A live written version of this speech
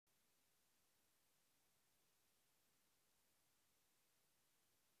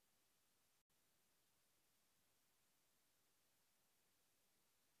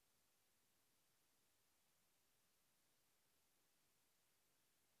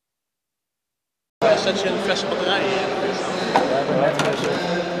Zet je een fles batterij in? Ja, de net is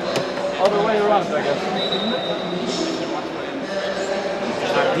other way around, I guess.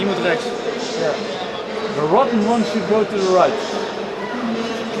 Die moet rechts. Yeah. The rotten one should go to the right.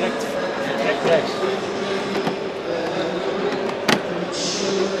 Direct Rechts.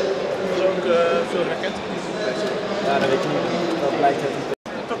 Er is ook veel raketten. Ja, dat weet je niet. Dat blijkt het niet.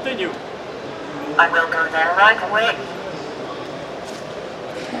 Continue. I will go there right away.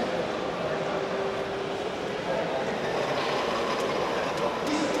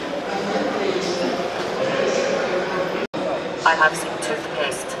 I have seen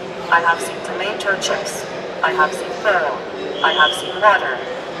toothpaste. I have seen tomato chips. I have seen pearl. I have seen water.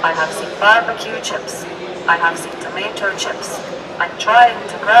 I have seen barbecue chips. I have seen tomato chips. I'm trying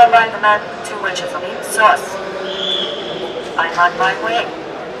to grab by the man to which is a meat sauce. I'm on my way.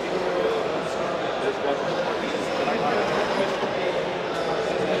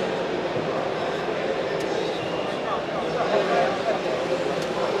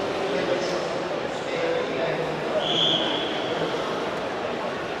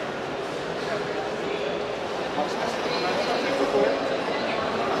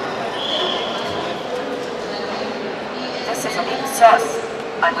 This is a meat sauce.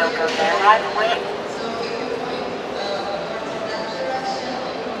 I will go there right away.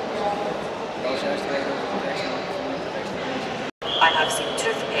 I have seen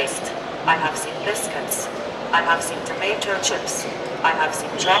toothpaste. I have seen biscuits. I have seen tomato chips. I have seen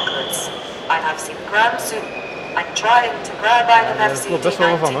chocolates. I have seen gram soup. I'm trying to grab item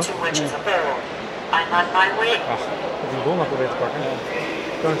FCD92 which is a bowl. I'm on my way. Ach, ik heb die bol maar proberen te pakken.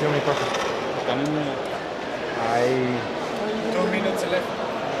 Ik kan het helemaal niet pakken. Kan hem Ai. 2 minuten left.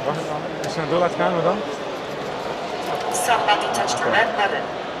 Wacht even. Als je naar door laat gaan, wat dan? Somebody touched the red button.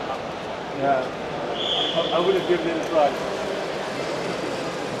 Ja. I would have given it a try.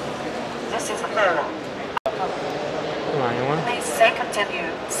 This is a bowl. Kom aan, jongen. Please say continue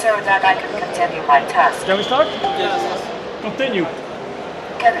so that I can continue my task. Can we start? Yes. Continue.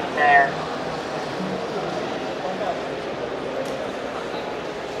 Getting there.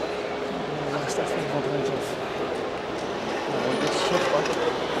 Ik sta even van het af. Nou, dit is zo pakken.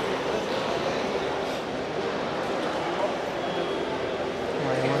 Kom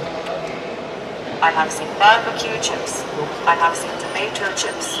maar, jongen. I have seen barbecue chips. I have seen tomato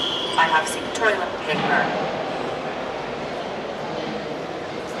chips. I have seen toilet paper.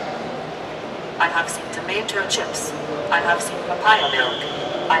 I have seen tomato chips. I have seen papaya milk.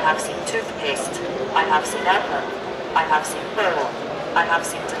 I have seen toothpaste. I have seen apple. I have seen pearl. I have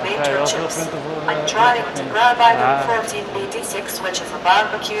seen tomato chips. I'm trying to grab item 14BD6 which is a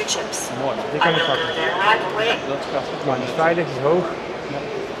barbecue chips. I will go there right away. Maar die veilig is hoog.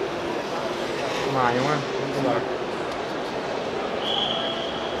 Kom maar, jongen. Kom maar.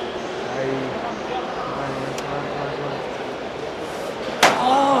 Hey.